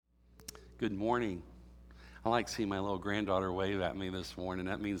Good morning. I like seeing my little granddaughter wave at me this morning.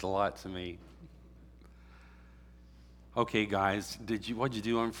 That means a lot to me. Okay, guys, what'd you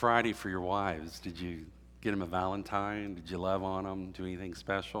do on Friday for your wives? Did you get them a Valentine? Did you love on them? Do anything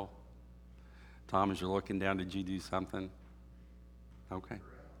special? Tom, as you're looking down, did you do something? Okay.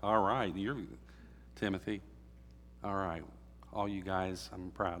 All right. You're Timothy. All right. All you guys,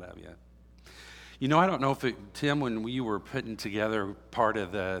 I'm proud of you. You know, I don't know if Tim, when you were putting together part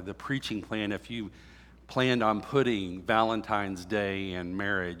of the preaching plan, if you planned on putting Valentine's Day and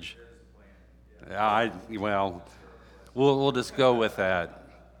marriage. We'll just go with that.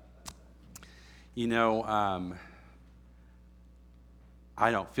 You know,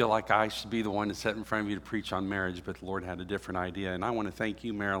 I don't feel like I should be the one to sit in front of you to preach on marriage, but the Lord had a different idea. And I want to thank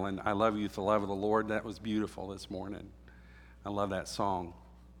you, Marilyn. I love you with the love of the Lord. That was beautiful this morning. I love that song.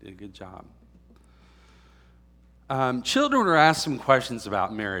 Did a good job. Children are asked some questions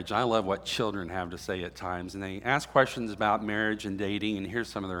about marriage. I love what children have to say at times. And they ask questions about marriage and dating, and here's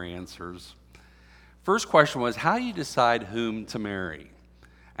some of their answers. First question was, how do you decide whom to marry?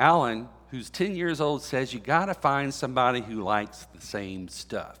 Alan, who's 10 years old, says you got to find somebody who likes the same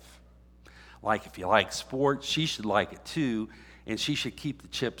stuff. Like if you like sports, she should like it too, and she should keep the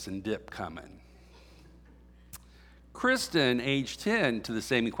chips and dip coming. Kristen, age 10, to the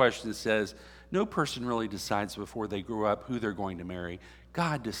same question says, no person really decides before they grow up who they're going to marry.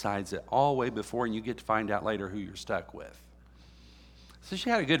 God decides it all way before, and you get to find out later who you're stuck with. So she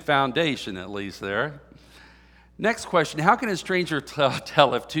had a good foundation, at least, there. Next question, how can a stranger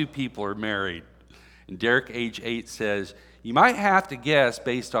tell if two people are married? And Derek, age 8, says, you might have to guess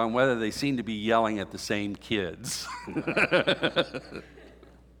based on whether they seem to be yelling at the same kids.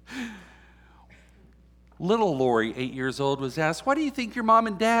 Little Lori, 8 years old, was asked, what do you think your mom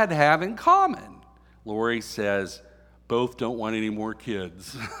and dad have in common? Lori says, both don't want any more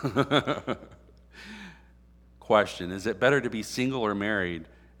kids. Question, is it better to be single or married?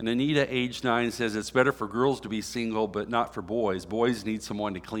 And Anita, age 9, says it's better for girls to be single, but not for boys. Boys need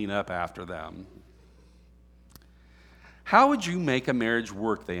someone to clean up after them. How would you make a marriage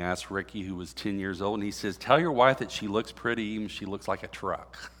work, they asked Ricky, who was 10 years old. And he says, tell your wife that she looks pretty, even if she looks like a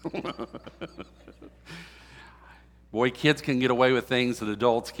truck. Boy, kids can get away with things that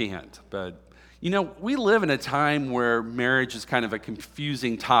adults can't. But, you know, we live in a time where marriage is kind of a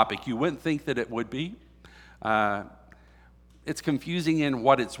confusing topic. You wouldn't think that it would be. It's confusing in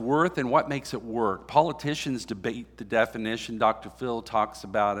what it's worth and what makes it work. Politicians debate the definition. Dr. Phil talks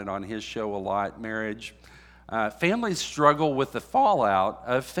about it on his show a lot, marriage. Families struggle with the fallout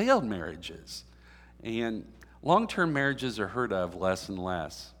of failed marriages. And long-term marriages are heard of less and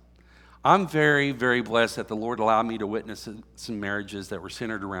less. I'm very, very blessed that the Lord allowed me to witness some marriages that were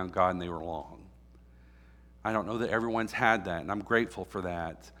centered around God and they were long. I don't know that everyone's had that, and I'm grateful for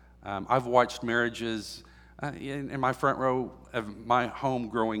that. I've watched marriages in my front row of my home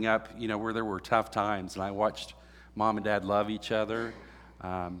growing up, you know, where there were tough times, and I watched mom and dad love each other.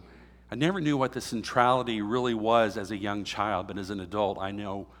 I never knew what the centrality really was as a young child, but as an adult, I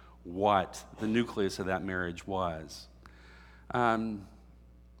know what the nucleus of that marriage was.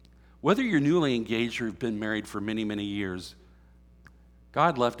 Whether you're newly engaged or have been married for many, many years,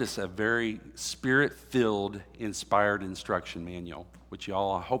 God left us a very spirit-filled, inspired instruction manual, which you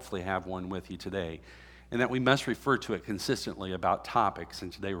all hopefully have one with you today, and that we must refer to it consistently about topics,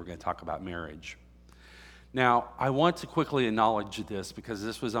 and today we're going to talk about marriage. Now, I want to quickly acknowledge this because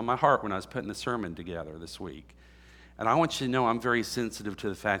this was on my heart when I was putting the sermon together this week. And I want you to know I'm very sensitive to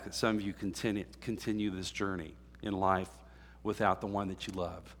the fact that some of you continue this journey in life without the one that you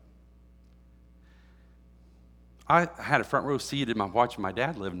love. I had a front row seat in watching my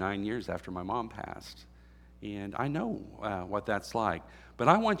dad live 9 years after my mom passed. And I know what that's like. But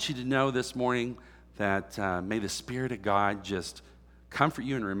I want you to know this morning that may the Spirit of God just comfort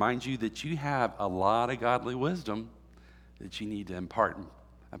you and remind you that you have a lot of godly wisdom that you need to impart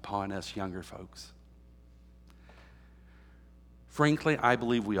upon us younger folks. Frankly, I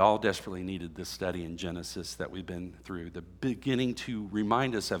believe we all desperately needed this study in Genesis that we've been through, the beginning to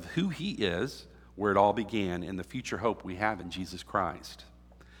remind us of who He is, where it all began, and the future hope we have in Jesus Christ.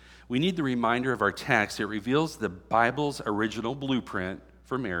 We need the reminder of our text. It reveals the Bible's original blueprint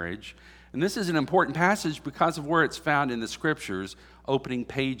for marriage. And this is an important passage because of where it's found in the Scriptures, opening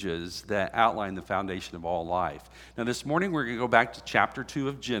pages that outline the foundation of all life. Now, this morning we're going to go back to chapter 2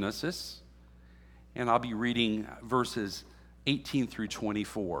 of Genesis, and I'll be reading verses 18 through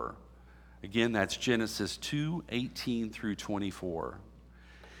 24. Again, that's Genesis 2, 18 through 24.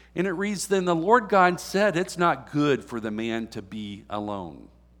 And it reads, then the Lord God said, it's not good for the man to be alone.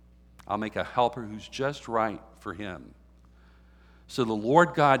 I'll make a helper who's just right for him. So the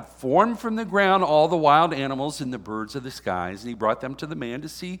Lord God formed from the ground all the wild animals and the birds of the skies, and he brought them to the man to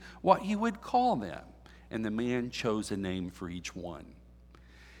see what he would call them. And the man chose a name for each one.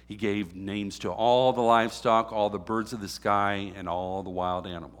 He gave names to all the livestock, all the birds of the sky, and all the wild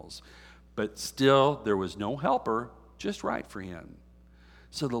animals. But still there was no helper just right for him.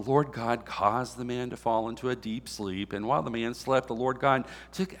 So the Lord God caused the man to fall into a deep sleep, and while the man slept, the Lord God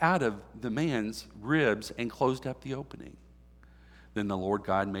took out of the man's ribs and closed up the opening. Then the Lord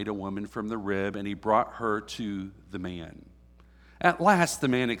God made a woman from the rib, and he brought her to the man. At last the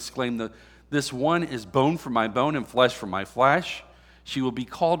man exclaimed, "This one is bone from my bone and flesh from my flesh. She will be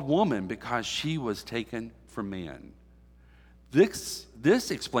called woman because she was taken from man."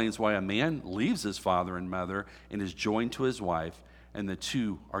 This explains why a man leaves his father and mother and is joined to his wife, and the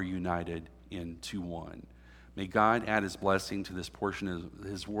two are united into one. May God add his blessing to this portion of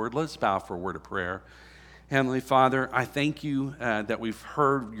his word. Let's bow for a word of prayer. Heavenly Father, I thank you that we've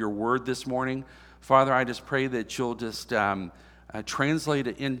heard your word this morning. Father, I just pray that you'll just translate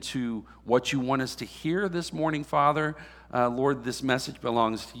it into what you want us to hear this morning, Father. Lord, this message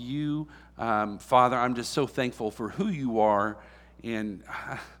belongs to you. Father, I'm just so thankful for who you are, and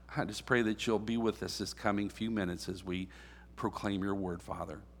I just pray that you'll be with us this coming few minutes as we proclaim your word,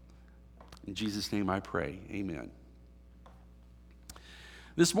 Father. In Jesus' name I pray, amen.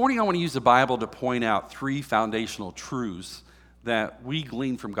 This morning I want to use the Bible to point out three foundational truths that we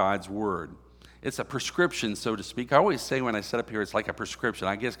glean from God's word. It's a prescription, so to speak. I always say when I set up here, it's like a prescription.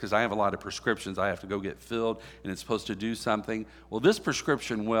 I guess because I have a lot of prescriptions I have to go get filled, and it's supposed to do something. Well, this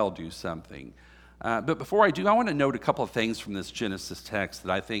prescription will do something. But before I do, I want to note a couple of things from this Genesis text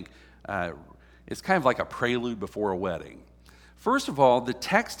that I think it's kind of like a prelude before a wedding. First of all, the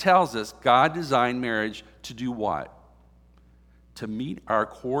text tells us God designed marriage to do what? To meet our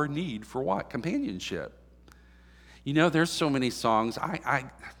core need for what? Companionship. You know, there's so many songs. I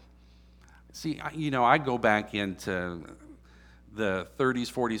go back into the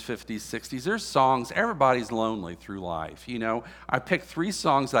 30s, 40s, 50s, 60s. There's songs, everybody's lonely through life. You know, I picked three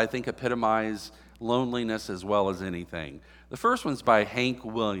songs that I think epitomize loneliness as well as anything. The first one's by Hank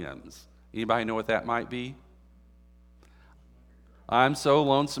Williams. Anybody know what that might be? I'm so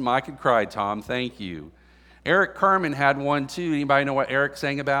lonesome I could cry, Tom. Thank you. Eric Carmen had one too. Anybody know what Eric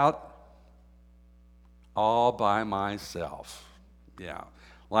sang about? All by myself. Yeah.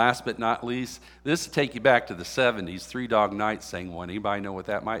 Last but not least, this will take you back to the 70s. Three Dog Night sang one. Anybody know what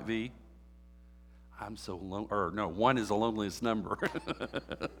that might be? I'm so lonely. Or no, one is the loneliest number.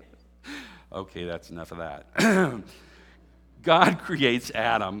 Okay, that's enough of that. God creates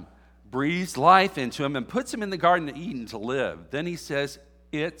Adam, breathes life into him, and puts him in the Garden of Eden to live. Then he says,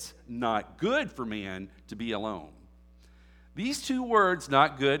 it's not good for man to be alone. These two words,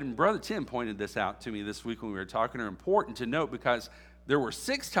 not good, and Brother Tim pointed this out to me this week when we were talking, are important to note because there were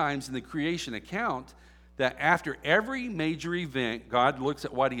 6 times in the creation account that after every major event, God looks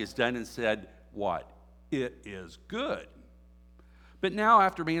at what he has done and said, what? It is good. But now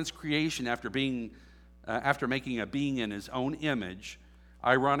after man's creation, after making a being in his own image,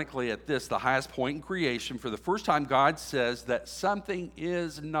 ironically at this, the highest point in creation, for the first time God says that something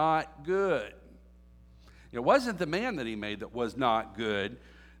is not good. It wasn't the man that he made that was not good.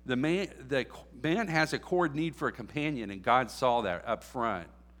 The man has a core need for a companion, and God saw that up front.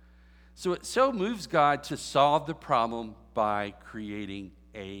 So it so moves God to solve the problem by creating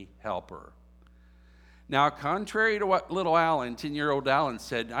a helper. Now, contrary to what little Alan, 10-year-old Alan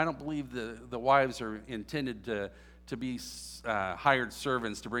said, I don't believe the wives are intended to be hired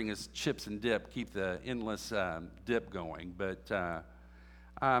servants to bring us chips and dip, keep the endless dip going. But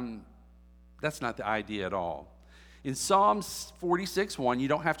that's not the idea at all. In Psalms 46:1, you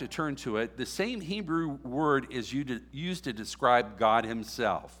don't have to turn to it, the same Hebrew word is used to describe God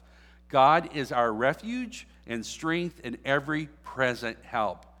himself. God is our refuge and strength and every present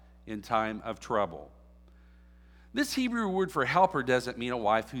help in time of trouble. This Hebrew word for helper doesn't mean a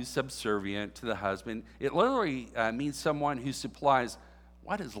wife who's subservient to the husband. It literally means someone who supplies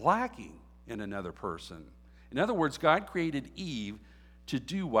what is lacking in another person. In other words, God created Eve to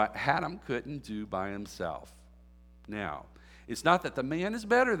do what Adam couldn't do by himself. Now, it's not that the man is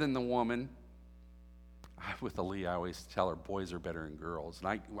better than the woman. With Aaliyah, I always tell her boys are better than girls.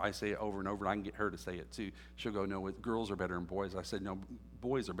 And I say it over and over, and I can get her to say it too. She'll go, no, girls are better than boys. I said, no,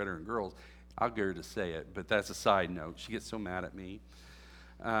 boys are better than girls. I'll get her to say it, but that's a side note. She gets so mad at me.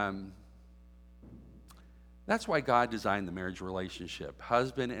 That's why God designed the marriage relationship.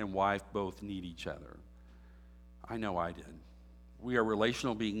 Husband and wife both need each other. I know I did. We are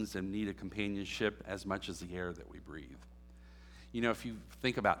relational beings and need a companionship as much as the air that we breathe. You know, if you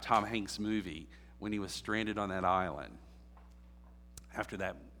think about Tom Hanks' movie, when he was stranded on that island, after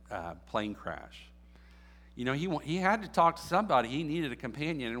that plane crash. You know, he had to talk to somebody. He needed a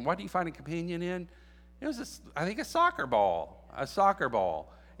companion. And what did he find a companion in? It was, I think, a soccer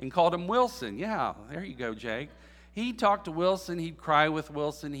ball, and called him Wilson. Yeah, there you go, Jake. He'd talk to Wilson. He'd cry with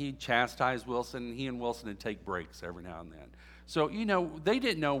Wilson. He'd chastise Wilson. And he and Wilson would take breaks every now and then. So, you know, they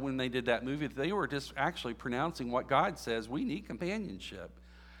didn't know when they did that movie that they were just actually pronouncing what God says. We need companionship.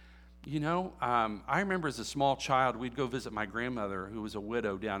 You know, I remember as a small child, we'd go visit my grandmother, who was a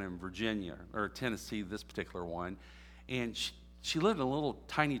widow down in Virginia, or Tennessee, this particular one. And she lived in a little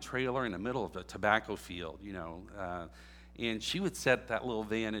tiny trailer in the middle of a tobacco field, you know. And she would set that little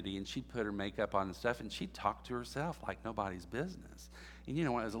vanity, and she'd put her makeup on and stuff, and she'd talk to herself like nobody's business. And, you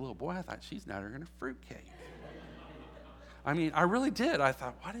know, as a little boy, I thought, she's not eating a fruitcake. I mean, I really did. I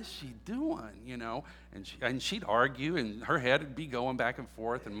thought, what is she doing, you know? And she'd argue, and her head would be going back and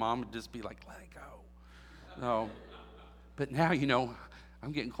forth, and Mom would just be like, let it go. So, but now, you know,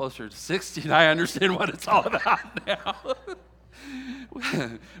 I'm getting closer to 60, and I understand what it's all about now.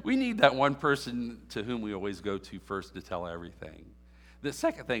 We need that one person to whom we always go to first to tell everything. The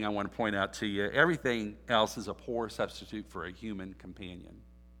second thing I want to point out to you, everything else is a poor substitute for a human companion.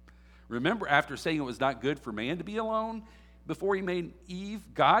 Remember, after saying it was not good for man to be alone, before he made Eve,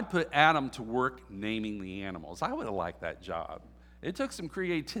 God put Adam to work naming the animals. I would have liked that job. It took some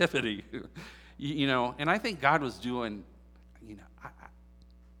creativity, you know, and I think God was doing, you know,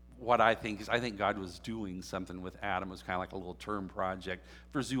 I think God was doing something with Adam. It was kind of like a little term project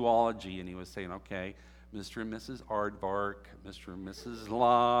for zoology, and he was saying, okay, Mr. and Mrs. Aardvark, Mr. and Mrs.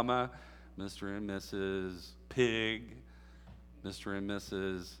 Llama, Mr. and Mrs. Pig, Mr. and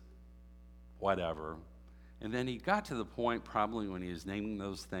Mrs. whatever. And then he got to the point, probably when he was naming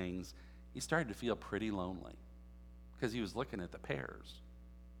those things, he started to feel pretty lonely because he was looking at the pairs.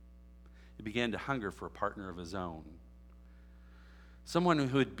 He began to hunger for a partner of his own, someone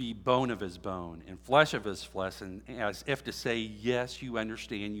who would be bone of his bone and flesh of his flesh, and as if to say, yes, you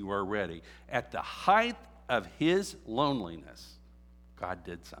understand, you are ready. At the height of his loneliness, God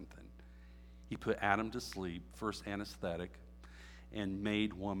did something. He put Adam to sleep, first anesthetic, and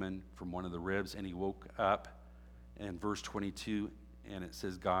made woman from one of the ribs, and he woke up, in verse 22, and it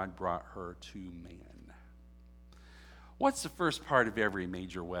says God brought her to man. What's the first part of every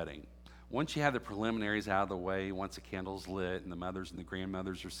major wedding? Once you have the preliminaries out of the way, once the candle's lit and the mothers and the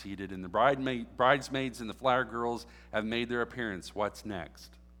grandmothers are seated and the bridesmaids and the flower girls have made their appearance, what's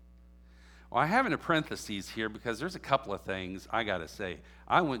next? Well, I have in a parentheses here because there's a couple of things I got to say.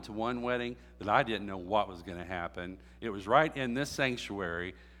 I went to one wedding that I didn't know what was going to happen. It was right in this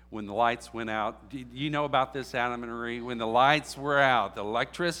sanctuary when the lights went out. Do you know about this, Adam and Marie? When the lights were out, the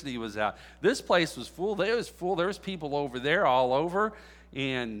electricity was out. This place was full. It was full. There was people over there all over,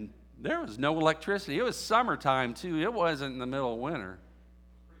 and there was no electricity. It was summertime, too. It wasn't in the middle of winter.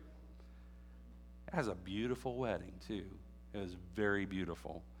 It was a beautiful wedding, too. It was very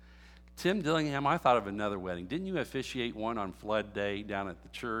beautiful. Tim Dillingham, I thought of another wedding. Didn't you officiate one on flood day down at the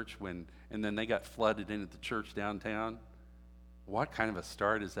church and then they got flooded in at the church downtown? What kind of a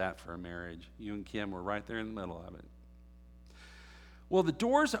start is that for a marriage? You and Kim were right there in the middle of it. Well, the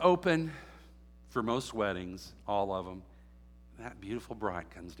doors open for most weddings, all of them. That beautiful bride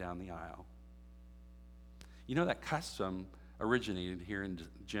comes down the aisle. You know, that custom originated here in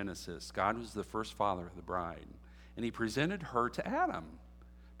Genesis. God was the first father of the bride, and he presented her to Adam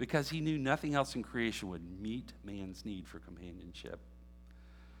because he knew nothing else in creation would meet man's need for companionship.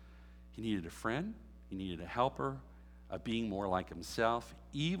 He needed a friend, he needed a helper, a being more like himself.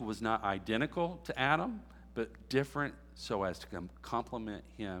 Eve was not identical to Adam, but different so as to complement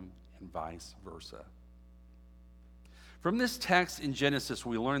him and vice versa. From this text in Genesis,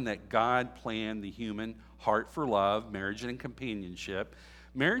 we learn that God planned the human heart for love, marriage, and companionship.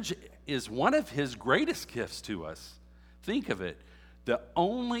 Marriage is one of his greatest gifts to us. Think of it. The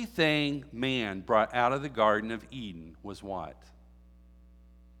only thing man brought out of the Garden of Eden was what?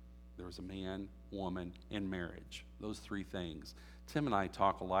 There was a man, woman, and marriage. Those three things. Tim and I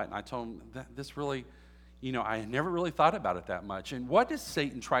talk a lot, and I told him that this really, I had never really thought about it that much. And what does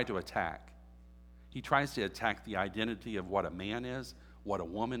Satan try to attack? He tries to attack the identity of what a man is, what a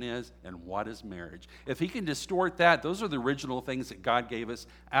woman is, and what is marriage. If he can distort that, those are the original things that God gave us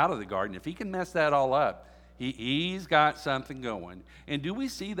out of the garden. If he can mess that all up, he's got something going. And do we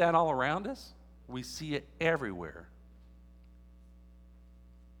see that all around us? We see it everywhere.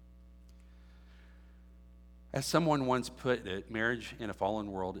 As someone once put it, marriage in a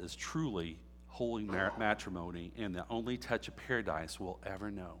fallen world is truly holy matrimony and the only touch of paradise we'll ever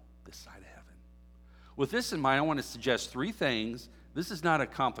know this side of heaven. With this in mind, I want to suggest three things. This is not a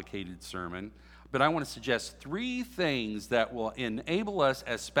complicated sermon, but I want to suggest 3 things that will enable us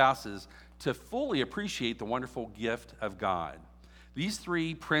as spouses to fully appreciate the wonderful gift of God. These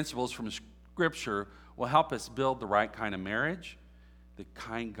 3 principles from Scripture will help us build the right kind of marriage, the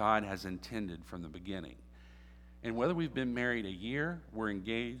kind God has intended from the beginning. And whether we've been married a year, we're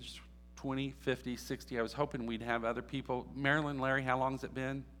engaged 20, 50, 60, I was hoping we'd have other people. Marilyn, Larry, how long has it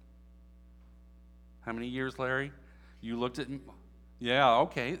been? How many years, Larry? You looked at, yeah,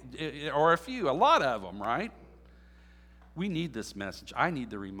 okay, or a lot of them, right? We need this message. I need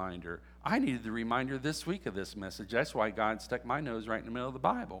the reminder. I needed the reminder this week of this message. That's why God stuck my nose right in the middle of the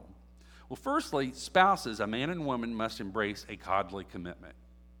Bible. Well, firstly, spouses, a man and woman, must embrace a godly commitment.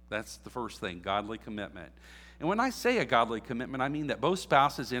 That's the first thing, godly commitment. And when I say a godly commitment, I mean that both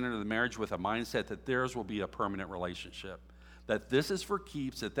spouses enter the marriage with a mindset that theirs will be a permanent relationship, that this is for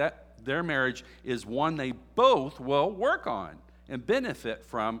keeps, that their marriage is one they both will work on and benefit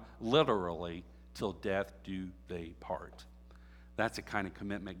from literally till death do they part. That's the kind of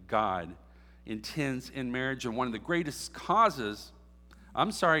commitment God intends in marriage. And one of the greatest causes,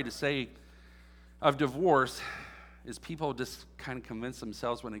 I'm sorry to say, of divorce is people just kind of convince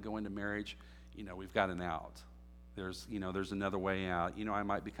themselves when they go into marriage, we've got an out. There's another way out. I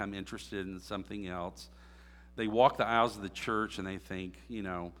might become interested in something else. They walk the aisles of the church and they think,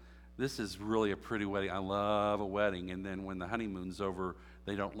 this is really a pretty wedding. I love a wedding. And then when the honeymoon's over,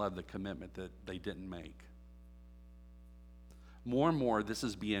 they don't love the commitment that they didn't make. More and more, this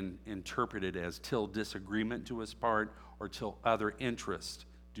is being interpreted as till disagreement do us part or till other interests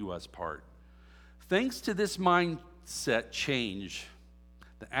do us part. Thanks to this mindset change,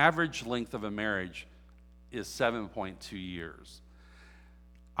 the average length of a marriage is 7.2 years.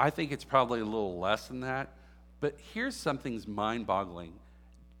 I think it's probably a little less than that, but here's something's mind-boggling.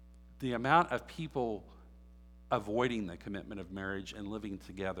 The amount of people avoiding the commitment of marriage and living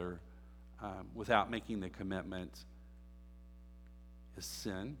together without making the commitment is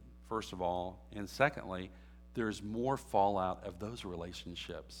sin, first of all, and secondly, there's more fallout of those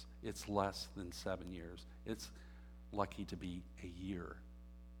relationships. It's less than 7 years. It's lucky to be a year.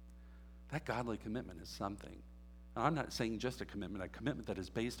 That godly commitment is something. And I'm not saying just a commitment that is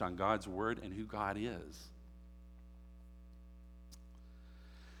based on God's word and who God is.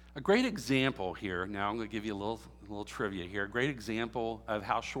 A great example here, now I'm going to give you a little trivia here. A great example of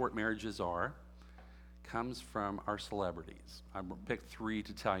how short marriages are comes from our celebrities. I picked 3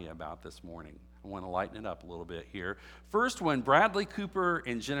 to tell you about this morning. I want to lighten it up a little bit here. First one, Bradley Cooper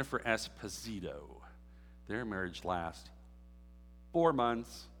and Jennifer Esposito. Their marriage lasts 4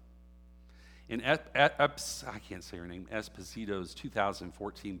 months. In I can't say her name, Esposito's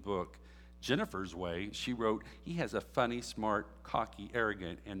 2014 book, Jennifer's Way, she wrote, he has a funny, smart, cocky,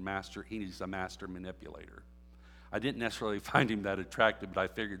 arrogant, and he's a master manipulator. I didn't necessarily find him that attractive, but I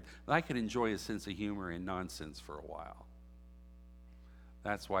figured that I could enjoy his sense of humor and nonsense for a while.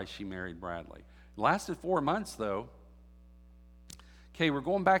 That's why she married Bradley. It lasted 4 months, though. Okay, we're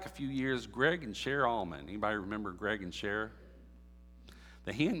going back a few years. Greg and Cher Allman. Anybody remember Greg and Cher?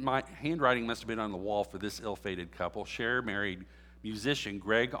 The handwriting must have been on the wall for this ill-fated couple. Cher married musician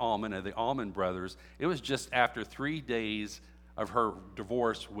Greg Allman of the Allman Brothers. It was just after 3 days of her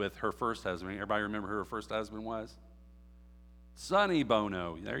divorce with her first husband. Everybody remember who her first husband was? Sonny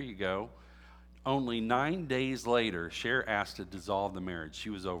Bono. There you go. Only 9 days later, Cher asked to dissolve the marriage. She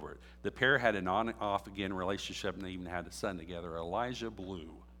was over it. The pair had an on and off again relationship, and they even had a son together, Elijah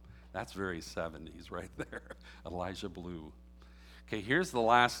Blue. That's very 70s right there. Elijah Blue. Okay, here's the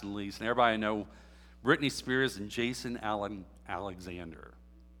last and least. And everybody know Britney Spears and Jason Alexander.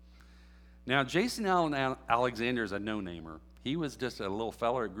 Now, Jason Alexander is a no-namer. He was just a little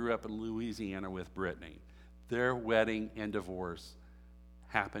fella who grew up in Louisiana with Britney. Their wedding and divorce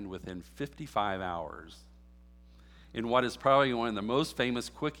happened within 55 hours. In what is probably one of the most famous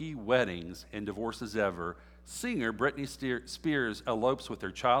quickie weddings and divorces ever, singer Britney Spears elopes with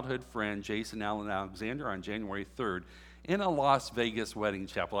her childhood friend Jason Alexander on January 3rd in a Las Vegas wedding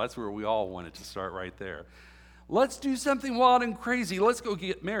chapel. That's where we all wanted to start right there. Let's do something wild and crazy. Let's go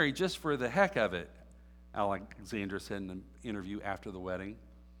get married just for the heck of it, Alexander said in an interview after the wedding.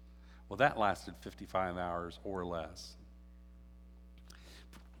 Well, that lasted 55 hours or less.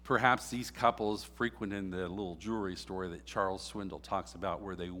 Perhaps these couples frequented the little jewelry store that Charles Swindle talks about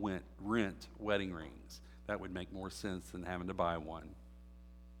where they rent wedding rings. That would make more sense than having to buy one.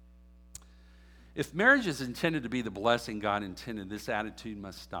 If marriage is intended to be the blessing God intended, this attitude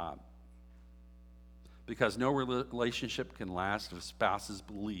must stop. Because no relationship can last if spouses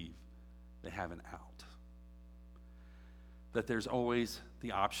believe they have an out. That there's always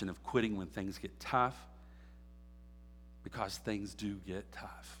the option of quitting when things get tough, because things do get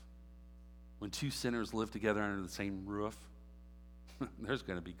tough. When two sinners live together under the same roof, there's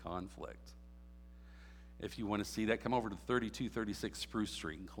going to be conflict. If you want to see that, come over to 3236 Spruce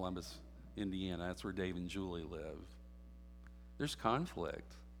Street in Columbus, Indiana. That's where Dave and Julie live. There's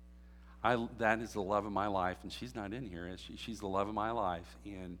conflict. That is the love of my life, and she's not in here, is she? She's the love of my life,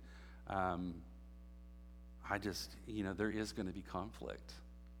 and there is going to be conflict.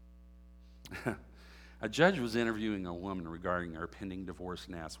 A judge was interviewing a woman regarding her pending divorce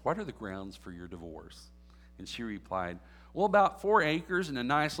and asked, "What are the grounds for your divorce?" And she replied, "Well, about 4 acres and a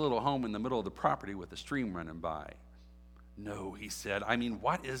nice little home in the middle of the property with a stream running by." "No," he said. "I mean,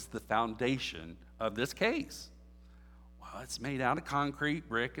 what is the foundation of this case?" "Well, it's made out of concrete,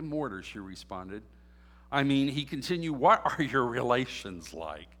 brick, and mortar," she responded. "I mean," he continued, "what are your relations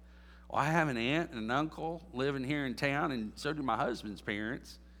like?" "Well, I have an aunt and an uncle living here in town, and so do my husband's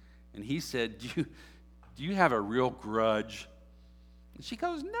parents." And he said, Do you have a real grudge?" And she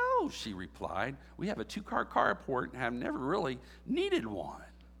goes, "No," she replied. "We have a 2-car carport and have never really needed one."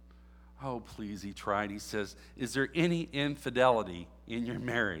 "Oh, please," he tried. He says, "Is there any infidelity in your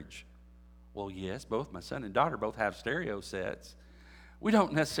marriage?" "Well, yes, both my son and daughter both have stereo sets. We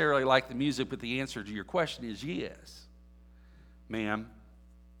don't necessarily like the music, but the answer to your question is yes." "Ma'am,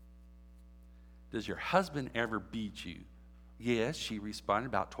 does your husband ever beat you?" "Yes," she responded.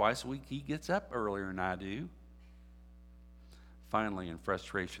 "About twice a week. He gets up earlier than I do." Finally, in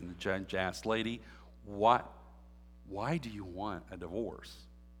frustration, the judge asked, "Lady, why do you want a divorce?"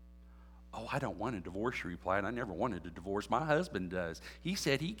 "Oh, I don't want a divorce," she replied. "I never wanted a divorce. My husband does. He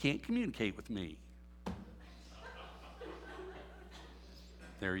said he can't communicate with me."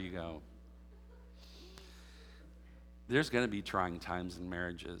 There you go. There's going to be trying times in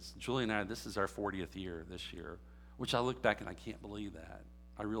marriages. Julie and I, this is our 40th year this year, which I look back and I can't believe that.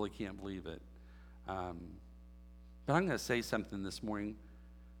 I really can't believe it. But I'm going to say something this morning.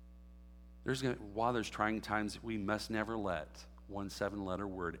 While there's trying times, we must never let one 7-letter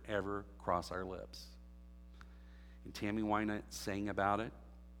word ever cross our lips. And Tammy Wynette sang about it,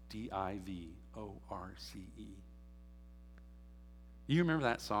 Divorce. You remember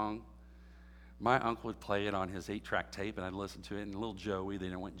that song? My uncle would play it on his 8-track tape, and I'd listen to it, and little Joey, they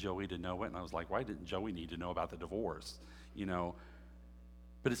didn't want Joey to know it, and I was like, why didn't Joey need to know about the divorce?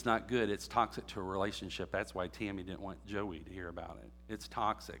 But it's not good. It's toxic to a relationship. That's why Tammy didn't want Joey to hear about it. It's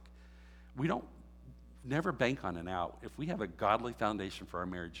toxic. Never bank on an out. If we have a godly foundation for our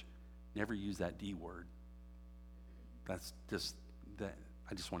marriage, never use that D word. I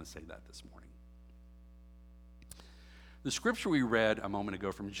just want to say that this morning. The scripture we read a moment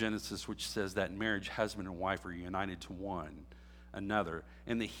ago from Genesis, which says that in marriage, husband and wife are united to one another.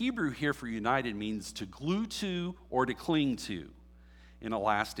 And the Hebrew here for united means to glue to or to cling to in a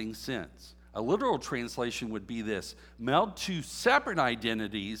lasting sense. A literal translation would be this: meld two separate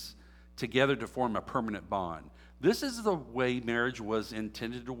identities together to form a permanent bond. This is the way marriage was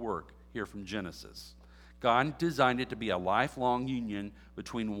intended to work here from Genesis. God designed it to be a lifelong union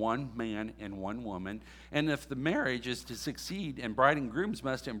between one man and one woman. And if the marriage is to succeed, and bride and grooms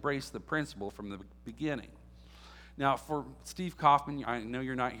must embrace the principle from the beginning. Now, for Steve Kaufman, I know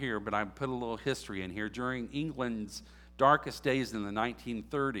you're not here, but I put a little history in here. During England's darkest days in the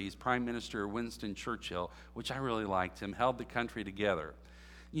 1930s, Prime Minister Winston Churchill, which I really liked him, held the country together.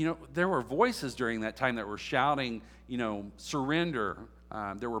 There were voices during that time that were shouting, surrender.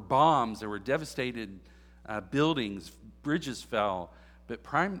 There were bombs. There were devastated buildings. Bridges fell. But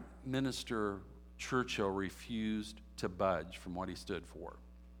Prime Minister Churchill refused to budge from what he stood for.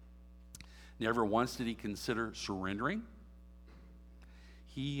 Never once did he consider surrendering.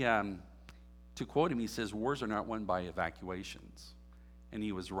 To quote him, he says, "Wars are not won by evacuations." And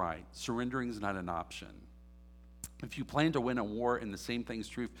he was right. Surrendering is not an option. If you plan to win a war, and the same thing's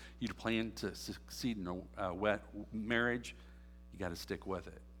true, if you plan to succeed in a wet marriage, you got to stick with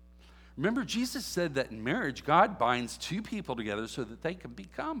it. Remember, Jesus said that in marriage, God binds two people together so that they can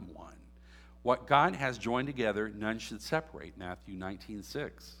become one. What God has joined together, none should separate, Matthew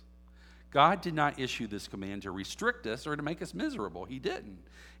 19:6. God did not issue this command to restrict us or to make us miserable. He didn't.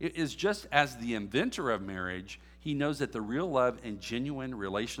 It is just as the inventor of marriage, he knows that the real love and genuine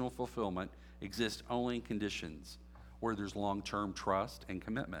relational fulfillment exist only in conditions where there's long-term trust and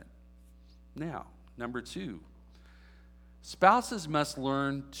commitment. Now, number 2, spouses must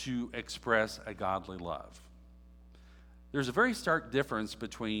learn to express a godly love. There's a very stark difference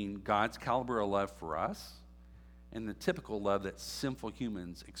between God's caliber of love for us and the typical love that sinful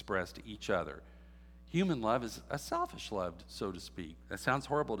humans express to each other. Human love is a selfish love, so to speak. That sounds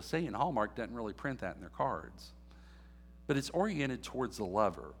horrible to say, and Hallmark doesn't really print that in their cards. But it's oriented towards the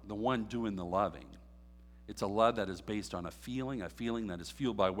lover, the one doing the loving. It's a love that is based on a feeling that is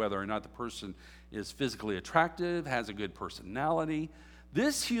fueled by whether or not the person is physically attractive, has a good personality.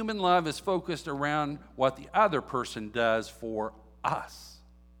 This human love is focused around what the other person does for us.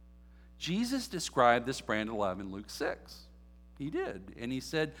 Jesus described this brand of love in Luke 6. He did. And he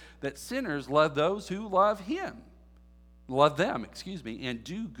said that sinners love those who love them, and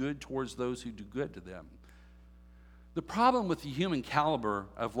do good towards those who do good to them. The problem with the human caliber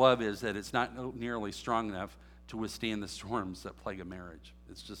of love is that it's not nearly strong enough to withstand the storms that plague a marriage.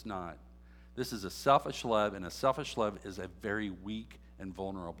 It's just not. This is a selfish love, and a selfish love is a very weak and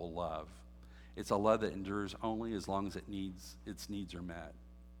vulnerable love. It's a love that endures only as long as its needs are met.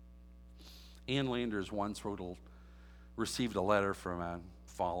 Ann Landers once received a letter from a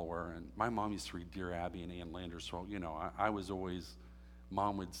follower, and my mom used to read Dear Abby and Ann Landers, so I was always,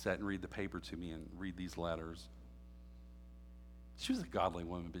 Mom would sit and read the paper to me and read these letters. She was a godly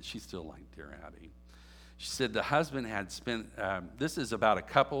woman, but she still liked Dear Abby. She said the husband had spent, this is about a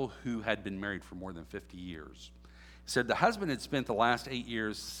couple who had been married for more than 50 years. He said the husband had spent the last 8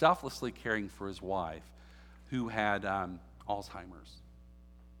 years selflessly caring for his wife, who had Alzheimer's.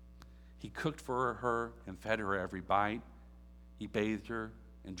 He cooked for her and fed her every bite. He bathed her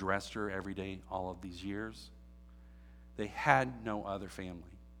and dressed her every day all of these years. They had no other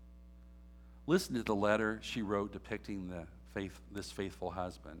family. Listen to the letter she wrote depicting this faithful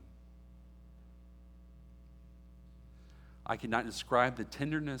husband. I cannot describe the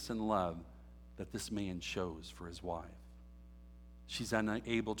tenderness and love that this man shows for his wife. She's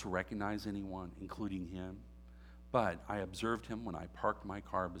unable to recognize anyone, including him, but I observed him when I parked my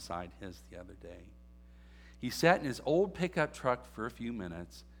car beside his the other day. He sat in his old pickup truck for a few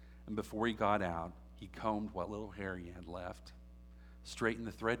minutes, and before he got out, he combed what little hair he had left, straightened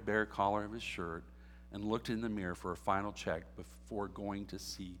the threadbare collar of his shirt, and looked in the mirror for a final check before going to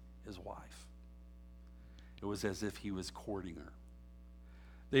see his wife. It was as if he was courting her.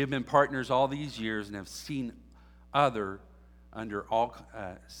 They have been partners all these years and have seen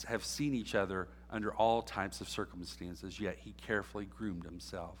each other under all types of circumstances, yet he carefully groomed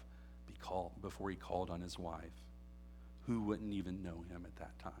himself before he called on his wife, who wouldn't even know him at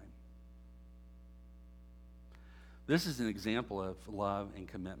that time. This is an example of love and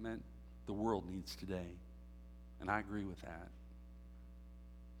commitment the world needs today, and I agree with that.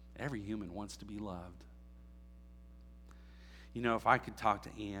 Every human wants to be loved. If I could talk to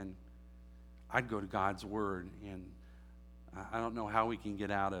Ann, I'd go to God's Word, and I don't know how we can get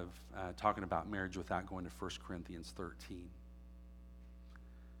out of talking about marriage without going to 1 Corinthians 13.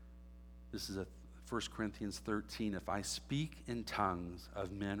 This is 1 Corinthians 13. If I speak in tongues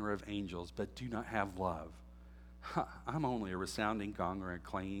of men or of angels, but do not have love, I'm only a resounding gong or a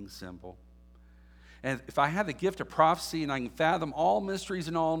clanging cymbal. And if I have the gift of prophecy and I can fathom all mysteries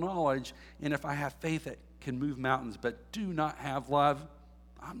and all knowledge, and if I have faith that can move mountains, but do not have love,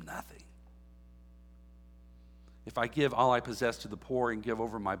 I'm nothing. If I give all I possess to the poor and give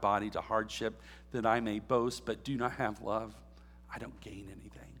over my body to hardship that I may boast, but do not have love, I don't gain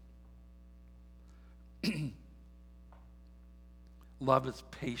anything. Love is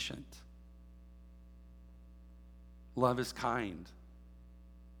patient. Love is kind.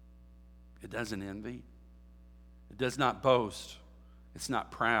 It doesn't envy. It does not boast. It's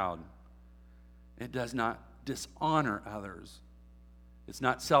not proud. It does not dishonor others. It's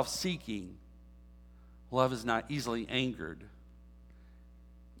not self-seeking. Love is not easily angered.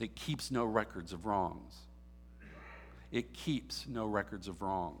 It keeps no records of wrongs. It keeps no records of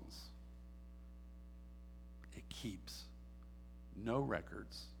wrongs. It keeps no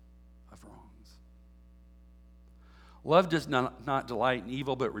records of wrongs. Love does not delight in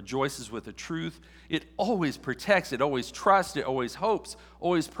evil, but rejoices with the truth. It always protects, it always trusts, it always hopes,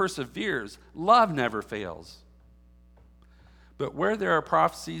 always perseveres. Love never fails. But where there are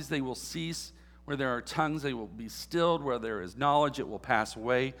prophecies, they will cease. Where there are tongues, they will be stilled. Where there is knowledge, it will pass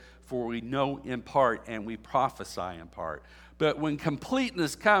away. For we know in part and we prophesy in part. But when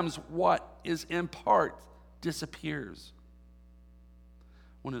completeness comes, what is in part disappears.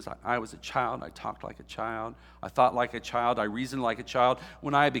 When I was a child, I talked like a child. I thought like a child. I reasoned like a child.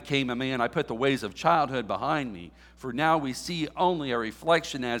 When I became a man, I put the ways of childhood behind me. For now we see only a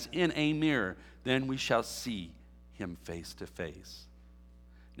reflection as in a mirror. Then we shall see him face to face.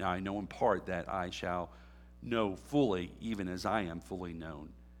 Now I know in part that I shall know fully, even as I am fully known.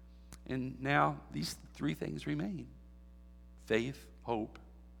 And now these three things remain: faith, hope,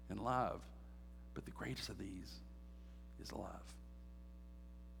 and love. But the greatest of these is love.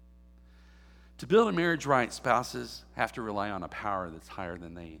 To build a marriage right, spouses have to rely on a power that's higher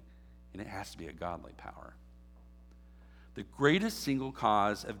than they, and it has to be a godly power. The greatest single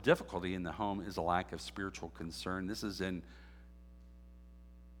cause of difficulty in the home is a lack of spiritual concern. This is in,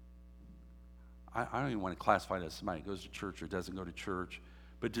 I don't even want to classify it as somebody who goes to church or doesn't go to church,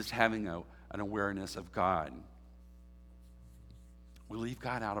 but just having an awareness of God. We leave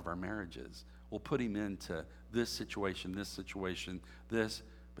God out of our marriages. We'll put him into this situation, this,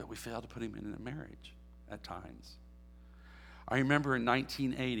 but we fail to put him in a marriage at times. I remember in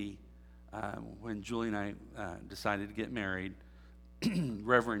 1980, when Julie and I decided to get married,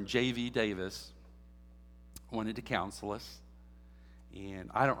 Reverend J.V. Davis wanted to counsel us, and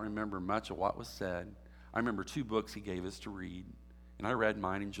I don't remember much of what was said. I remember 2 books he gave us to read, and I read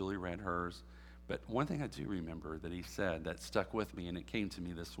mine and Julie read hers. But one thing I do remember that he said that stuck with me, and it came to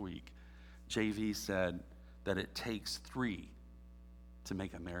me this week. J.V. said that it takes 3 to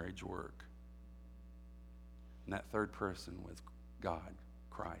make a marriage work. And that third person was God,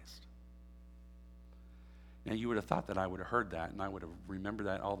 Christ. Now, you would have thought that I would have heard that, and I would have remembered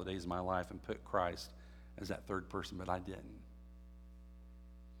that all the days of my life and put Christ as that third person, but I didn't.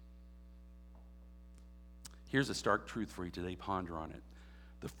 Here's a stark truth for you today. Ponder on it.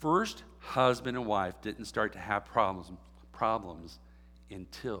 The first husband and wife didn't start to have problems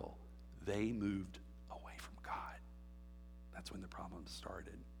until they moved away from God. That's when the problems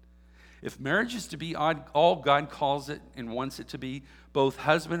started. If marriage is to be all God calls it and wants it to be, both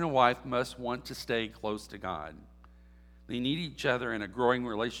husband and wife must want to stay close to God. They need each other in a growing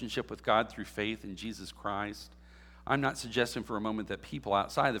relationship with God through faith in Jesus Christ. I'm not suggesting for a moment that people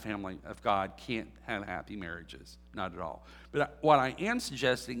outside the family of God can't have happy marriages. Not at all. But what I am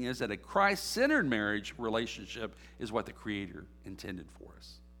suggesting is that a Christ-centered marriage relationship is what the Creator intended for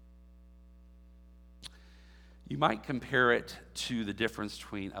us. You might compare it to the difference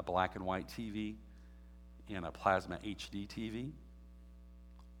between a black and white TV and a plasma HD TV.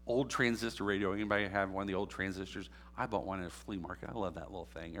 Old transistor radio. Anybody have one of the old transistors? I bought one at a flea market. I love that little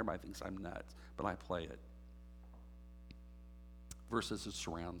thing. Everybody thinks I'm nuts, but I play it. Versus a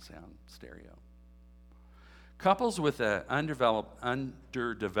surround sound stereo. Couples with an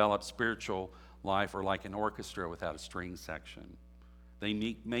underdeveloped spiritual life are like an orchestra without a string section. They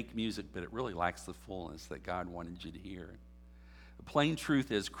make music, but it really lacks the fullness that God wanted you to hear. The plain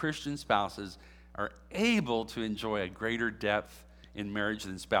truth is Christian spouses are able to enjoy a greater depth in marriage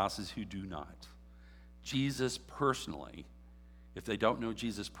than spouses who do not. Jesus personally, if they don't know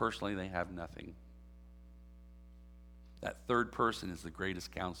Jesus personally, they have nothing. That third person is the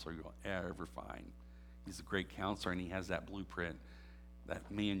greatest counselor you'll ever find. He's a great counselor, and he has that blueprint, that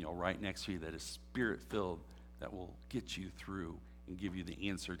manual right next to you that is spirit-filled, that will get you through and give you the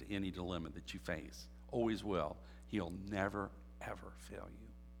answer to any dilemma that you face. Always will. He'll never, ever fail you.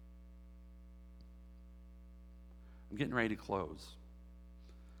 I'm getting ready to close.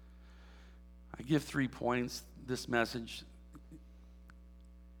 I give 3 points. This message,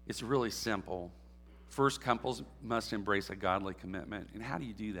 it's really simple. First, couples must embrace a godly commitment. And how do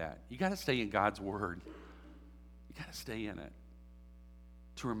you do that? You got to stay in God's Word. You got to stay in it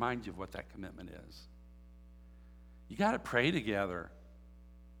to remind you of what that commitment is. You got to pray together.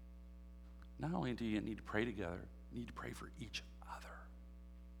 Not only do you need to pray together, you need to pray for each other.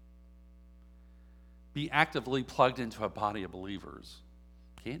 Be actively plugged into a body of believers.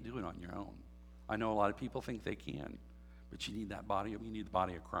 Can't do it on your own. I know a lot of people think they can, but you need that body. You need the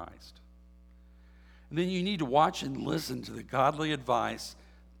body of Christ. And then you need to watch and listen to the godly advice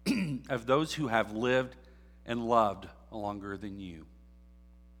of those who have lived and loved longer than you.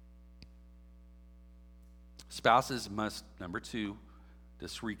 Spouses must, number 2,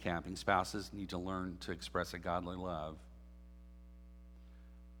 just recapping, spouses need to learn to express a godly love.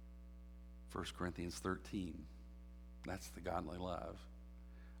 1 Corinthians 13, that's the godly love.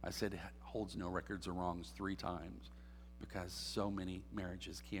 I said it holds no records of wrongs 3 times because so many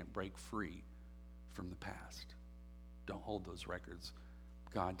marriages can't break free from the past. Don't hold those records.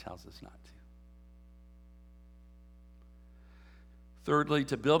 God tells us not to. Thirdly,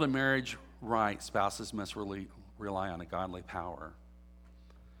 to build a marriage right, spouses must rely on a godly power.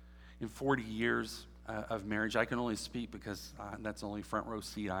 In 40 years of marriage, I can only speak because that's the only front row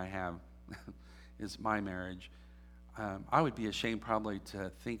seat I have is my marriage. I would be ashamed probably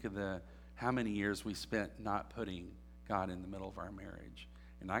to think of how many years we spent not putting God in the middle of our marriage.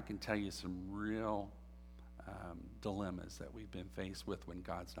 And I can tell you some real dilemmas that we've been faced with when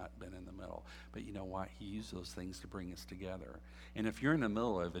God's not been in the middle. But you know what? He used those things to bring us together. And if you're in the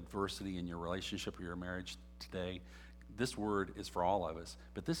middle of adversity in your relationship or your marriage today, this word is for all of us.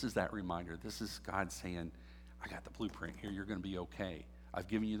 But this is that reminder. This is God saying, I got the blueprint here. You're going to be okay. I've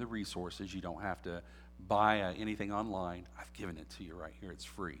given you the resources. You don't have to buy anything online. I've given it to you right here. It's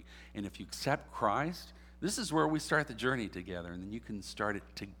free. And if you accept Christ, This is where we start the journey together, and then you can start it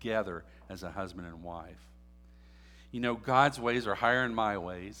together as a husband and wife. You know, God's ways are higher than my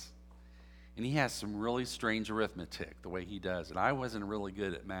ways, and he has some really strange arithmetic, the way he does it. I wasn't really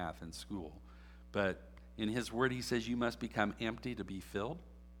good at math in school, but in his word, he says you must become empty to be filled,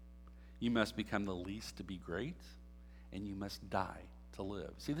 you must become the least to be great, and you must die to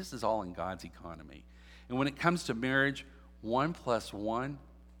live. See, this is all in God's economy. And when it comes to marriage, 1 + 1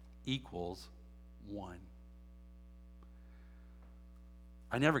 = 1.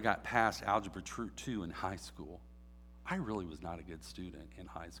 I never got past Algebra 2 in high school. I really was not a good student in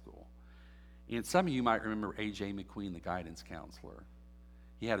high school. And some of you might remember A.J. McQueen, the guidance counselor.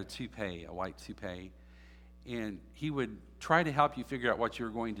 He had a toupee, a white toupee, and he would try to help you figure out what you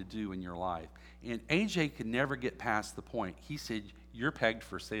were going to do in your life. And A.J. could never get past the point. He said, you're pegged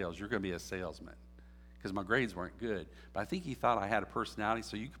for sales. You're going to be a salesman. Because my grades weren't good. But I think he thought I had a personality,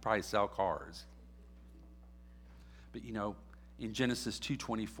 so you could probably sell cars. But you know, in Genesis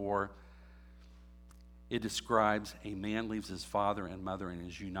 2:24, it describes a man leaves his father and mother and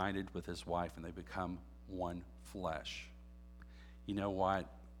is united with his wife, and they become one flesh. You know what?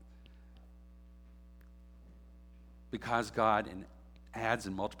 Because God adds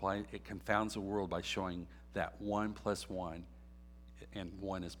and multiplies, it confounds the world by showing that 1 + 1 and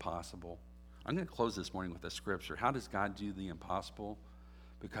 1 is possible. I'm going to close this morning with a scripture. How does God do the impossible?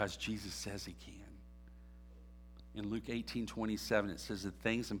 Because Jesus says he can. In Luke 18:27, it says that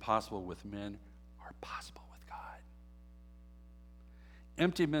things impossible with men are possible with God.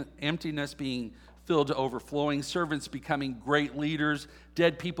 Emptiness being filled to overflowing, servants becoming great leaders,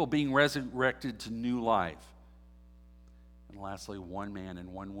 dead people being resurrected to new life. And lastly, one man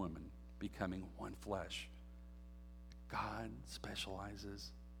and one woman becoming one flesh. God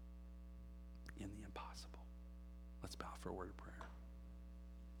specializes in the impossible. Let's bow for a word of prayer.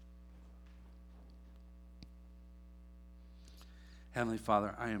 Heavenly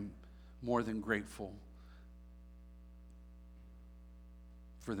Father, I am more than grateful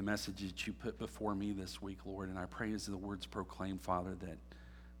for the message that you put before me this week, Lord. And I pray as the words proclaim, Father,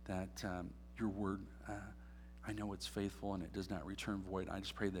 that your word, I know it's faithful and it does not return void. I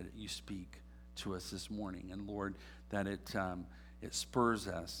just pray that you speak to us this morning. And Lord, that it spurs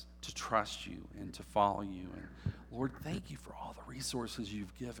us to trust you and to follow you. And Lord, thank you for all the resources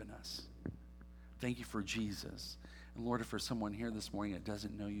you've given us. Thank you for Jesus. And Lord, if for someone here this morning that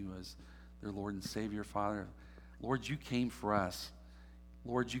doesn't know you as their Lord and Savior, Father, Lord, you came for us.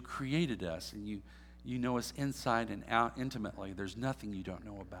 Lord, you created us, and you know us inside and out intimately. There's nothing you don't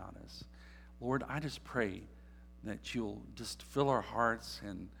know about us. Lord, I just pray that you'll just fill our hearts,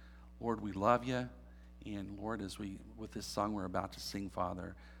 and Lord, we love you. And Lord, with this song we're about to sing,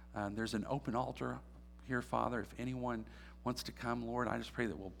 Father, there's an open altar here, Father. If anyone wants to come, Lord, I just pray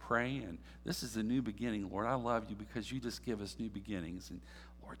that we'll pray. And this is a new beginning, Lord. I love you because you just give us new beginnings. And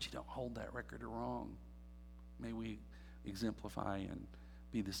Lord, you don't hold that record wrong. May we exemplify and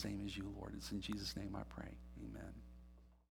be the same as you, Lord. It's in Jesus' name I pray. Amen.